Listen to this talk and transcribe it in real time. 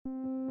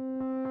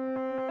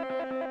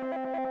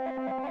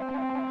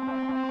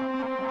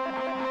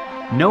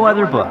No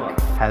other book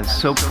has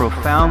so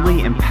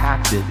profoundly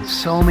impacted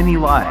so many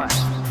lives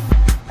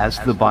as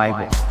the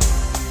Bible.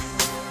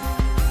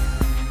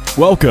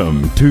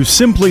 Welcome to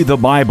Simply the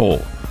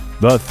Bible,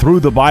 the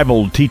Through the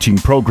Bible teaching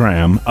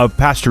program of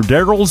Pastor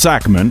Daryl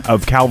Zachman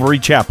of Calvary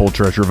Chapel,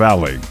 Treasure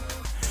Valley.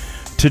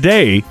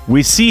 Today,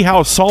 we see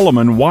how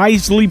Solomon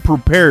wisely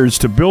prepares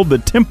to build the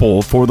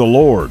temple for the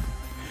Lord.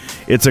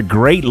 It's a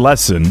great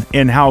lesson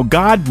in how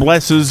God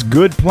blesses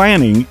good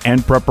planning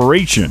and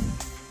preparation.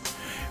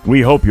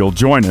 We hope you'll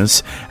join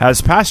us as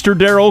Pastor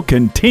Daryl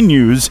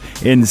continues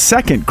in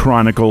 2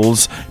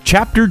 Chronicles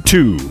chapter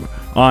 2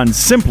 on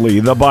Simply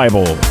the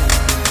Bible.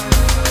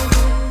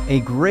 A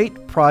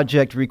great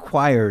project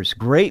requires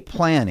great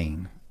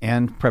planning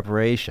and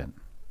preparation.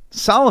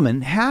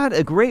 Solomon had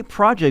a great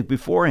project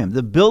before him,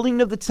 the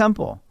building of the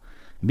temple.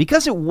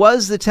 Because it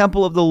was the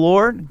temple of the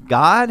Lord,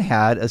 God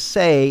had a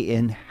say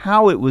in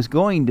how it was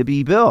going to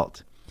be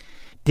built.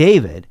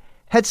 David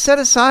had set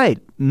aside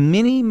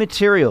many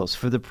materials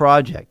for the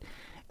project,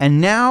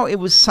 and now it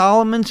was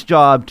Solomon's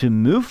job to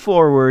move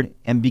forward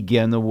and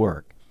begin the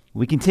work.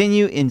 We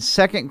continue in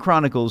 2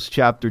 Chronicles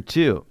chapter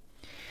 2.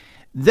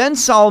 Then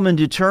Solomon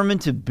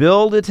determined to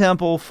build a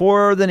temple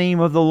for the name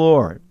of the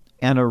Lord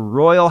and a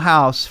royal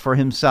house for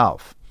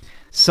himself.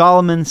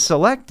 Solomon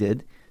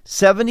selected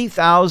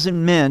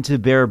 70,000 men to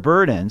bear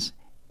burdens,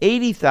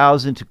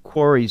 80,000 to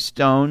quarry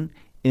stone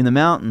in the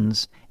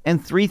mountains,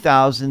 and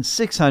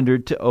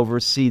 3,600 to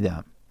oversee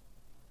them.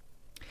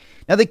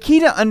 Now, the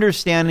key to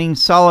understanding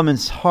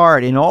Solomon's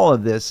heart in all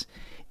of this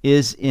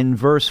is in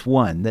verse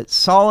 1, that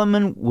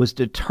Solomon was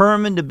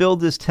determined to build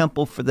this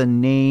temple for the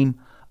name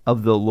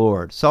of the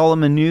Lord.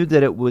 Solomon knew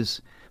that it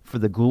was for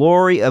the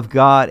glory of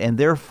God, and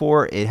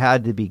therefore it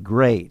had to be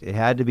great. It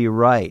had to be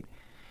right.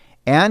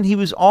 And he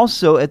was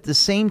also at the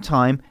same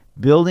time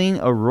building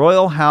a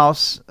royal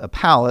house, a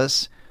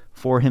palace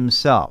for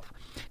himself.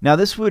 Now,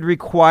 this would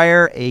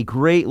require a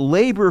great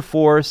labor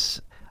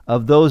force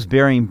of those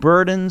bearing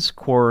burdens,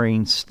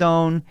 quarrying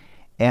stone,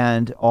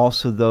 and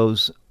also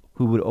those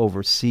who would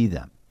oversee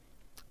them.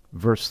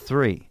 Verse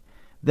 3,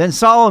 Then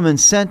Solomon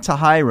sent to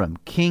Hiram,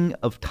 king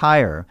of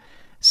Tyre,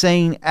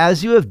 saying,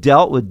 As you have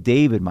dealt with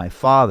David my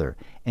father,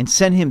 and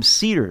sent him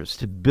cedars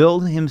to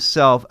build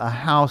himself a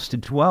house to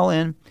dwell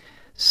in,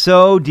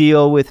 so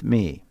deal with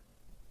me.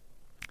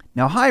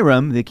 Now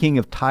Hiram, the king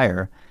of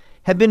Tyre,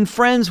 had been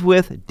friends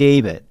with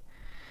David.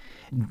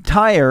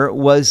 Tyre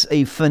was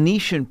a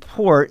Phoenician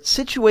port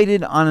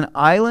situated on an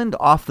island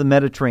off the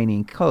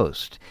Mediterranean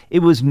coast. It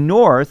was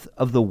north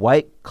of the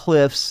white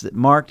cliffs that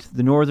marked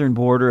the northern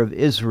border of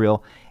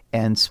Israel,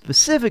 and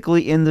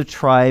specifically in the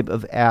tribe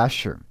of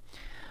Asher.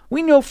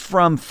 We know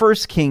from 1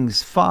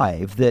 Kings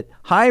 5 that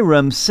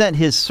Hiram sent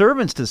his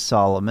servants to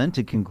Solomon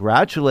to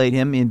congratulate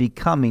him in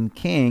becoming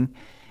king,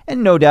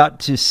 and no doubt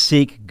to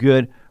seek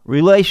good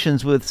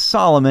relations with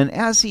Solomon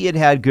as he had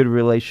had good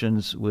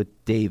relations with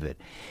David.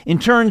 In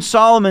turn,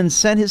 Solomon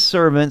sent his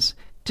servants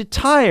to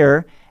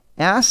Tyre,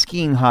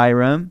 asking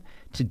Hiram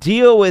to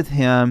deal with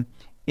him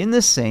in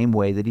the same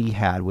way that he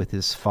had with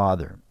his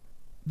father.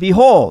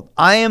 Behold,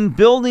 I am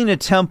building a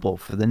temple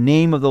for the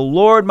name of the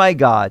Lord my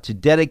God, to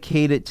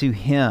dedicate it to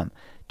him,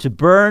 to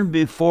burn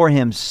before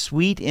him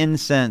sweet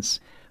incense,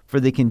 for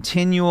the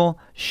continual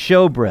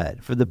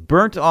showbread, for the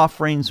burnt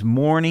offerings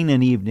morning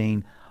and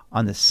evening,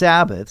 on the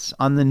Sabbaths,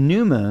 on the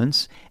new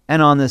moons, and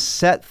on the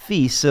set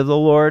feasts of the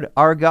Lord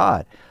our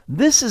God.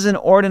 This is an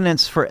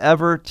ordinance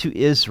forever to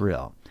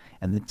Israel.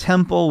 And the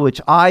temple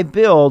which I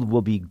build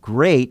will be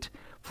great,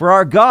 for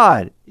our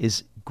God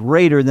is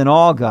greater than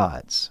all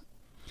gods.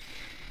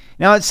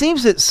 Now, it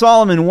seems that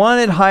Solomon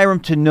wanted Hiram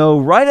to know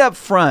right up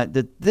front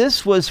that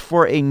this was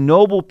for a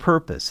noble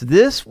purpose.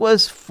 This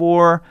was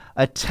for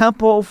a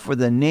temple for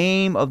the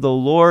name of the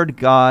Lord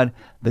God,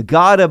 the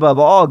God above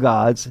all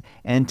gods,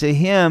 and to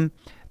him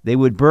they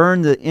would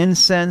burn the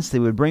incense, they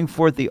would bring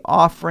forth the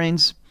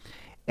offerings,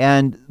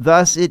 and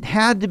thus it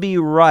had to be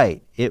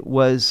right. It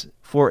was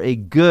for a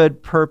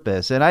good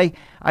purpose. And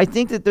I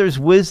think that there's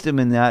wisdom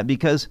in that,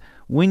 because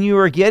when you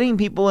are getting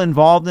people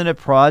involved in a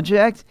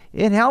project,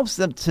 it helps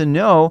them to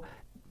know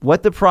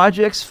what the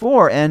project's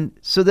for, and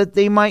so that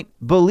they might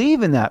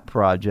believe in that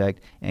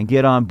project and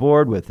get on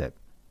board with it.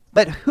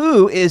 But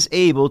who is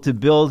able to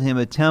build him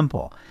a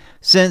temple,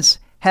 since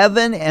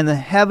heaven and the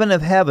heaven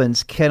of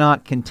heavens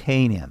cannot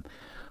contain him?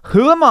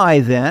 Who am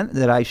I then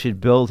that I should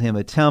build him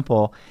a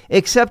temple,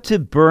 except to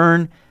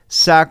burn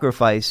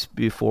sacrifice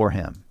before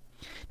him?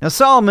 Now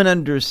Solomon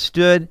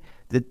understood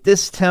that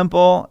this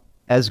temple,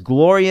 as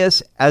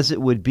glorious as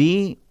it would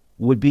be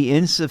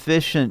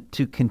insufficient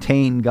to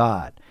contain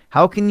God.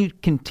 How can you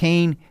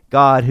contain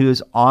God who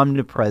is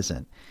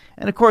omnipresent?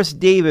 And of course,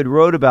 David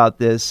wrote about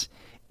this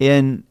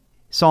in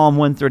Psalm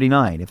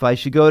 139. If I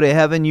should go to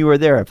heaven, you are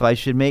there. If I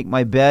should make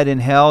my bed in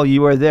hell,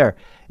 you are there.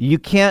 You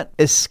can't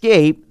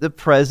escape the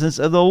presence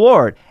of the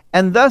Lord.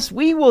 And thus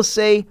we will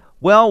say,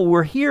 well,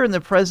 we're here in the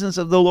presence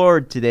of the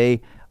Lord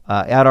today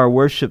at our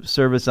worship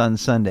service on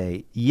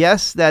Sunday.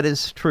 Yes, that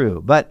is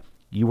true. But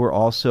you were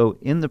also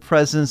in the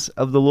presence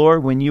of the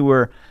Lord when you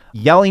were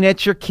yelling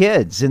at your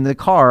kids in the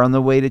car on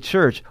the way to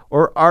church,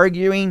 or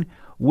arguing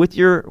with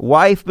your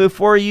wife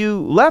before you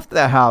left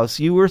the house.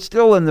 You were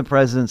still in the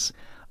presence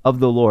of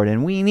the Lord.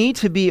 And we need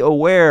to be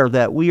aware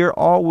that we are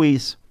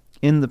always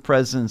in the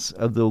presence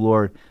of the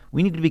Lord.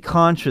 We need to be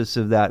conscious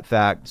of that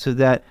fact so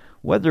that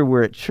whether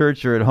we're at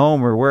church or at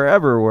home or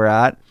wherever we're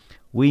at,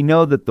 we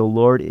know that the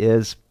Lord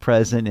is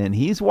present and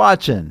He's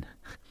watching.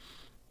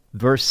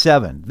 Verse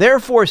 7,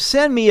 therefore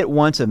send me at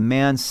once a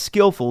man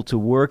skillful to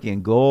work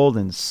in gold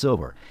and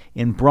silver,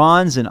 in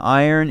bronze and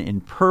iron,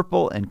 in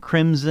purple and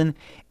crimson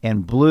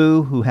and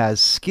blue, who has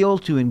skill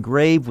to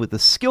engrave with the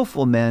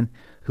skillful men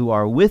who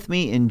are with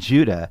me in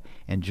Judah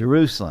and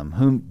Jerusalem,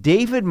 whom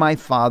David my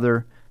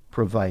father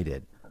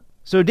provided.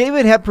 So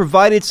David had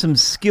provided some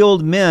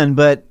skilled men,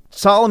 but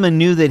Solomon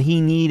knew that he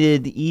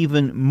needed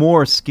even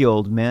more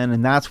skilled men,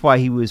 and that's why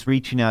he was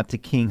reaching out to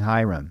King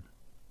Hiram.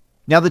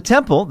 Now the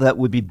temple that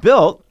would be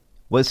built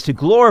was to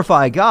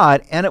glorify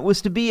God, and it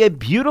was to be a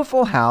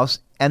beautiful house,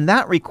 and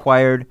that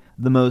required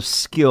the most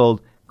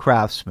skilled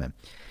craftsmen.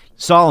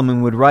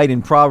 Solomon would write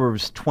in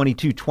Proverbs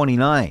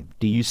 22:29,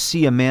 do you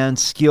see a man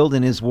skilled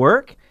in his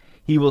work?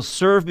 He will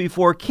serve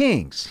before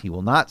kings. He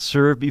will not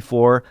serve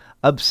before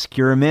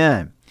obscure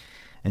men.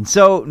 And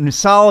so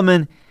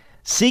Solomon,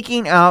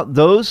 seeking out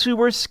those who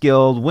were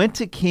skilled, went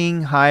to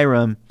King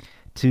Hiram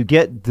to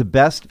get the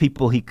best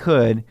people he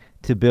could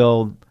to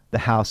build the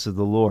house of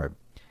the Lord.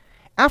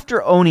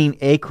 After owning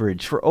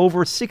acreage for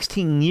over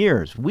 16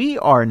 years, we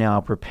are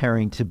now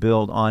preparing to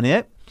build on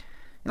it.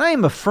 And I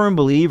am a firm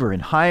believer in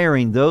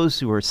hiring those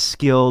who are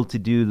skilled to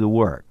do the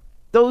work,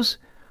 those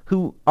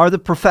who are the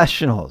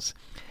professionals.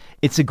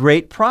 It's a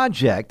great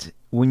project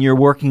when you're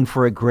working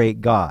for a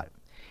great God.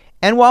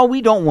 And while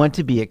we don't want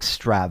to be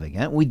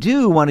extravagant, we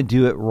do want to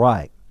do it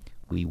right.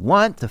 We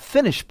want the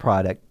finished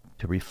product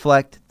to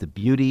reflect the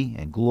beauty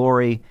and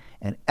glory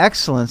and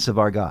excellence of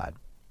our God.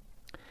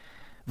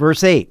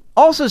 Verse 8,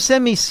 also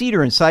send me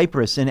cedar and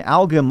cypress and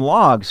algum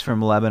logs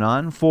from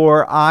Lebanon,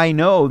 for I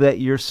know that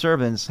your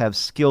servants have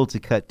skill to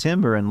cut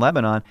timber in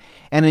Lebanon,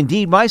 and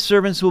indeed my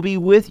servants will be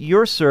with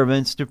your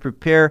servants to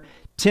prepare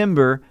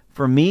timber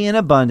for me in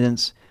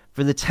abundance,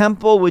 for the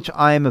temple which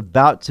I am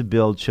about to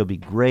build shall be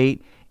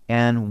great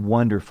and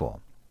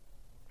wonderful.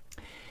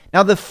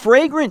 Now the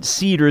fragrant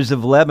cedars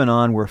of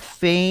Lebanon were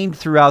famed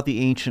throughout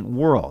the ancient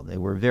world. They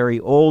were very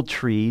old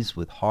trees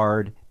with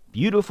hard,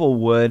 beautiful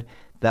wood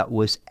that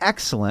was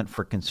excellent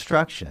for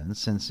construction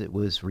since it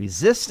was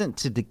resistant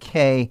to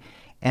decay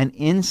and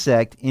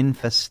insect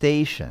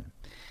infestation.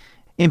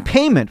 In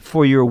payment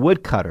for your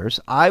woodcutters,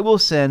 I will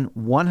send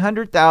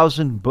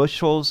 100,000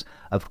 bushels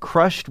of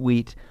crushed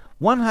wheat,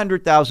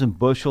 100,000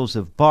 bushels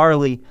of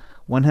barley,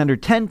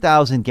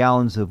 110,000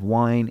 gallons of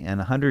wine, and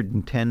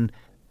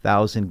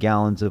 110,000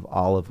 gallons of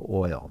olive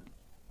oil.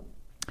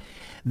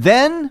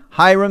 Then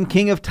Hiram,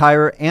 king of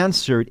Tyre,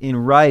 answered in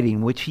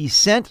writing, which he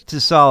sent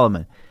to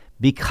Solomon,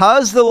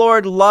 because the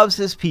Lord loves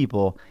his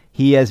people,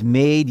 he has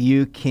made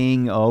you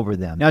king over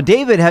them. Now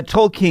David had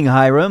told King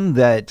Hiram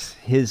that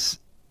his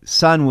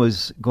son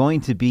was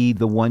going to be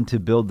the one to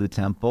build the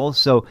temple.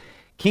 So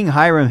King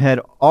Hiram had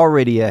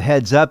already a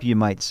heads up, you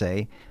might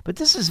say. But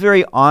this is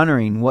very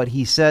honoring what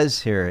he says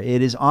here.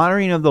 It is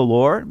honoring of the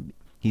Lord.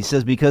 He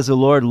says because the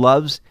Lord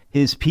loves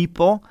his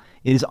people.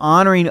 It is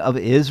honoring of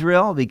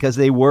Israel because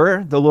they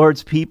were the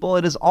Lord's people.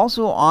 It is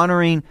also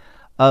honoring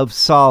of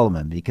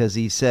Solomon because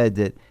he said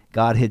that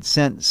God had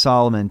sent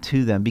Solomon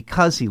to them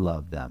because he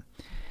loved them.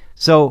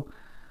 So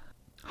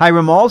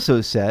Hiram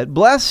also said,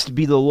 blessed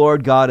be the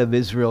Lord God of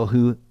Israel,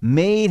 who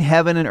made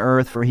heaven and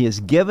earth, for he has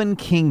given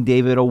King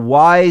David a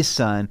wise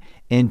son,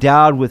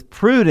 endowed with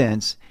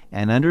prudence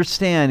and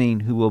understanding,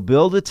 who will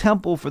build a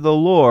temple for the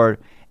Lord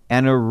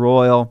and a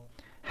royal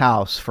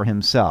house for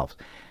himself.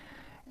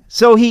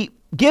 So he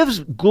gives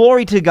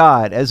glory to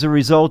God as a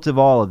result of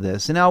all of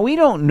this. And now we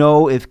don't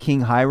know if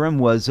King Hiram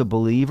was a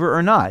believer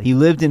or not. He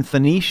lived in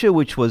Phoenicia,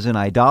 which was an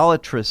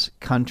idolatrous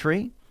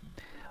country,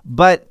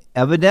 but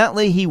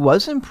evidently he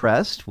was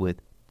impressed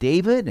with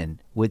David and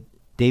with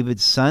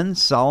David's son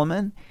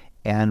Solomon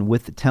and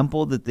with the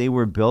temple that they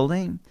were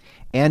building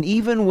and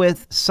even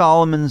with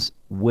Solomon's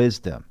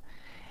wisdom.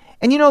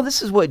 And you know,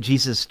 this is what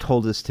Jesus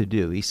told us to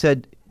do. He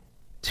said,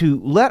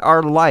 to let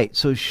our light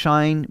so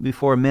shine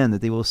before men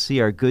that they will see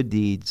our good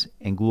deeds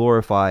and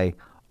glorify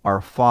our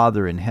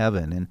Father in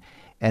heaven.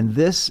 And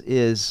this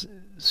is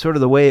sort of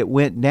the way it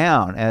went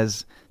down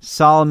as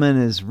Solomon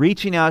is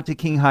reaching out to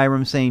King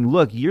Hiram saying,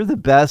 look, you're the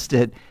best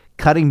at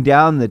cutting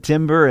down the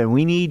timber and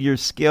we need your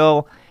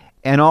skill,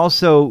 and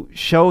also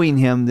showing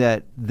him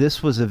that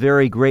this was a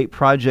very great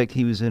project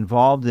he was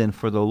involved in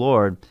for the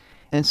Lord.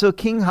 And so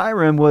King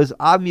Hiram was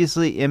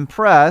obviously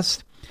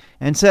impressed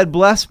and said,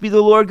 blessed be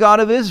the Lord God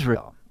of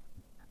Israel.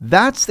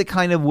 That's the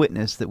kind of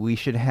witness that we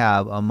should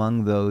have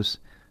among those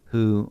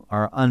who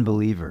are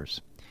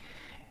unbelievers.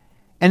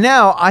 And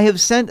now I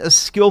have sent a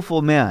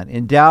skillful man,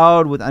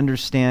 endowed with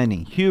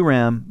understanding,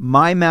 Huram,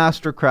 my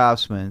master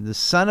craftsman, the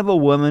son of a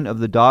woman of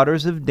the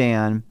daughters of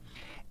Dan,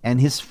 and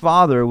his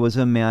father was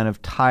a man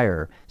of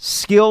Tyre,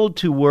 skilled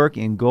to work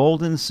in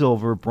gold and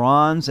silver,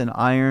 bronze and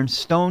iron,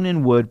 stone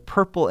and wood,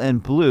 purple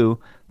and blue,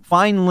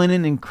 fine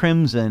linen and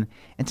crimson,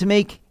 and to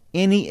make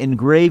any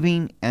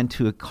engraving and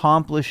to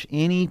accomplish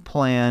any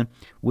plan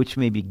which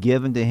may be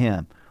given to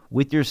him.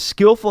 With your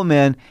skillful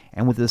men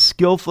and with the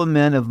skillful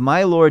men of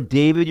my lord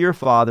David your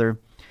father,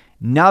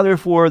 now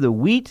therefore the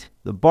wheat,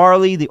 the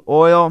barley, the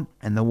oil,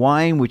 and the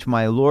wine which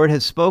my lord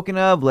has spoken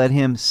of, let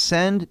him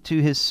send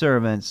to his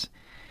servants,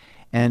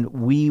 and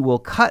we will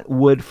cut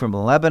wood from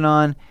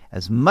Lebanon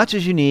as much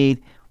as you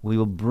need. We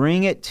will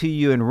bring it to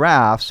you in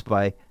rafts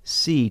by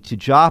sea to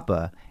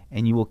Joppa,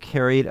 and you will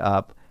carry it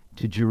up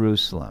to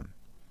Jerusalem.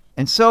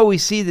 And so we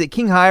see that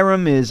King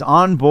Hiram is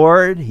on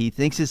board. He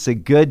thinks it's a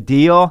good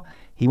deal.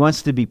 He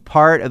wants to be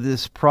part of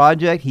this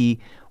project. He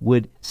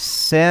would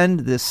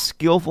send this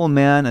skillful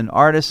man, an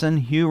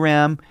artisan,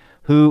 Huram,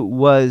 who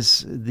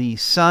was the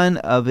son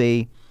of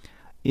a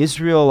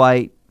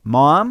Israelite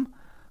mom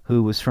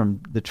who was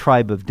from the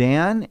tribe of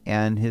Dan,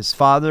 and his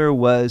father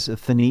was a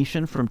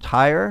Phoenician from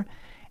Tyre,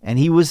 and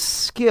he was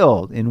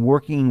skilled in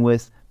working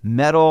with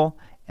metal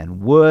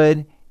and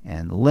wood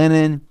and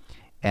linen,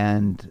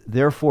 and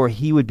therefore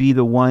he would be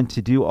the one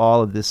to do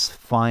all of this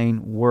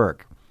fine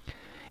work.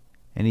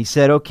 And he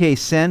said, okay,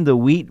 send the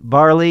wheat,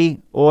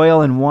 barley,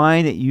 oil, and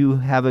wine that you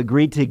have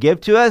agreed to give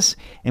to us,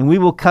 and we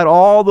will cut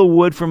all the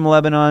wood from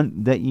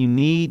Lebanon that you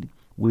need.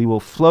 We will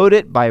float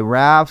it by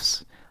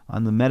rafts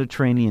on the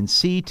Mediterranean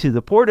Sea to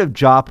the port of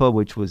Joppa,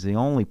 which was the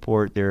only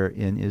port there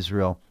in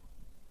Israel.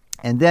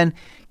 And then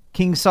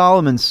King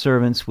Solomon's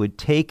servants would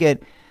take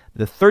it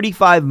the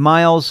 35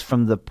 miles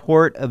from the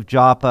port of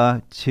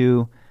Joppa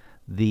to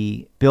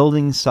the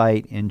building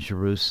site in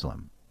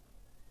Jerusalem.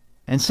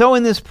 And so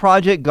in this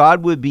project,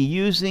 God would be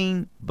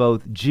using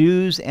both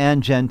Jews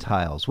and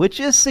Gentiles, which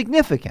is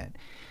significant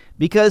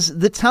because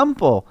the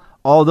temple,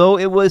 although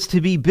it was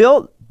to be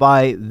built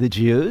by the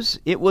Jews,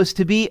 it was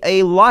to be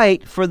a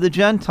light for the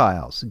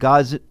Gentiles.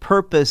 God's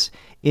purpose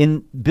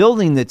in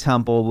building the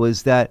temple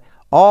was that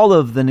all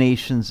of the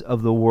nations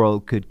of the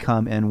world could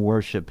come and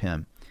worship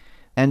him.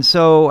 And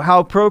so how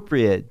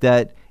appropriate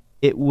that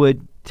it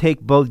would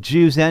take both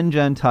Jews and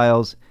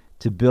Gentiles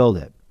to build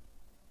it.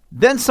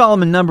 Then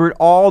Solomon numbered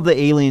all the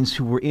aliens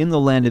who were in the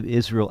land of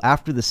Israel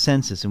after the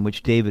census in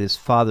which David his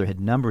father had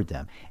numbered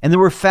them. And there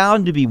were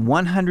found to be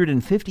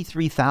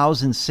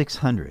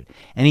 153,600.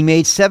 And he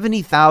made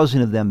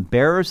 70,000 of them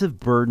bearers of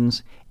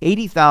burdens,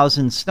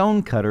 80,000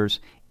 stone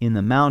cutters in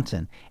the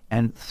mountain,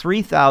 and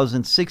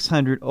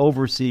 3,600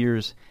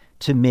 overseers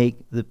to make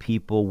the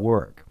people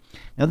work.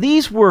 Now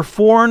these were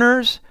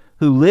foreigners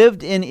who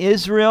lived in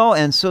Israel,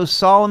 and so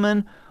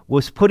Solomon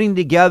was putting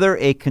together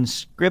a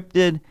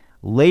conscripted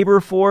labor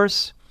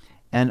force,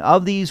 and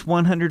of these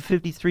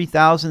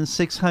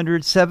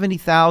 153,600,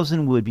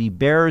 70,000 would be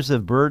bearers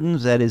of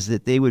burdens, that is,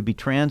 that they would be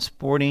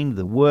transporting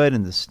the wood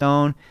and the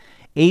stone.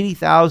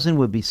 80,000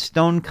 would be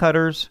stone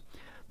cutters.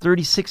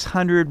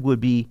 3,600 would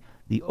be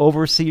the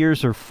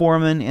overseers or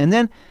foremen. And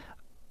then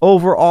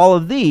over all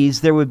of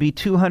these, there would be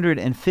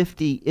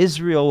 250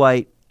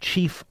 Israelite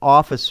chief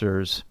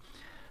officers,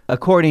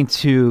 according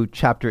to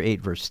chapter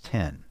 8, verse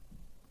 10.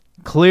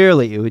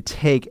 Clearly, it would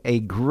take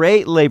a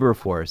great labor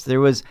force. There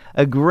was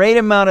a great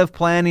amount of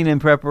planning and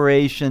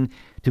preparation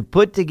to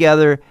put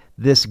together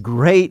this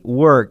great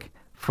work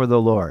for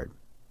the Lord.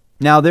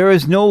 Now, there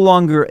is no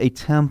longer a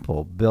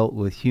temple built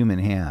with human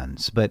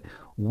hands, but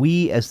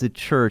we as the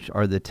church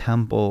are the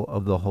temple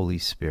of the Holy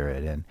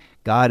Spirit, and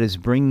God is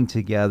bringing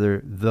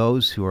together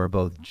those who are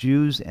both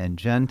Jews and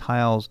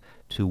Gentiles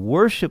to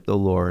worship the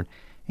Lord,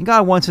 and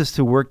God wants us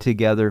to work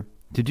together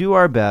to do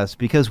our best,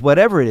 because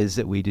whatever it is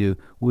that we do,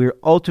 we're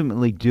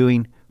ultimately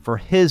doing for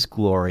His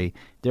glory.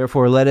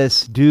 Therefore, let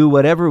us do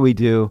whatever we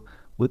do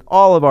with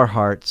all of our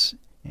hearts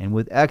and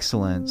with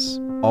excellence,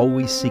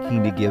 always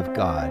seeking to give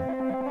God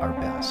our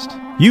best.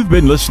 You've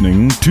been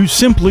listening to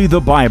Simply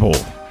the Bible,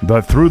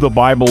 the Through the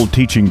Bible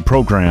teaching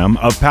program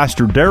of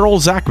Pastor Daryl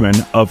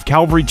Zachman of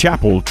Calvary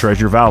Chapel,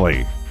 Treasure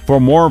Valley. For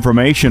more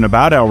information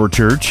about our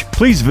church,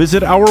 please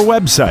visit our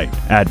website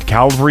at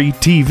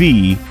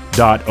calvarytv.org.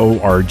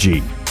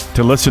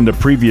 To listen to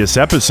previous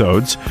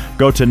episodes,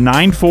 go to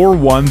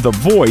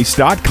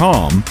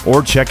 941thevoice.com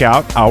or check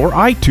out our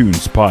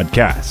iTunes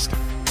podcast.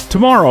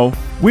 Tomorrow,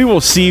 we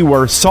will see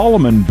where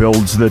Solomon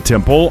builds the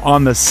temple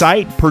on the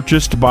site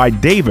purchased by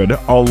David,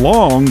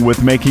 along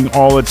with making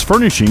all its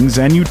furnishings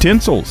and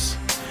utensils.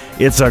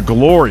 It's a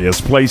glorious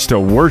place to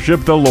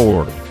worship the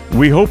Lord.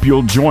 We hope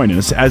you'll join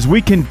us as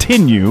we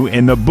continue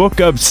in the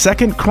book of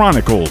 2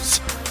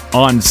 Chronicles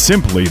on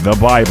Simply the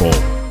Bible.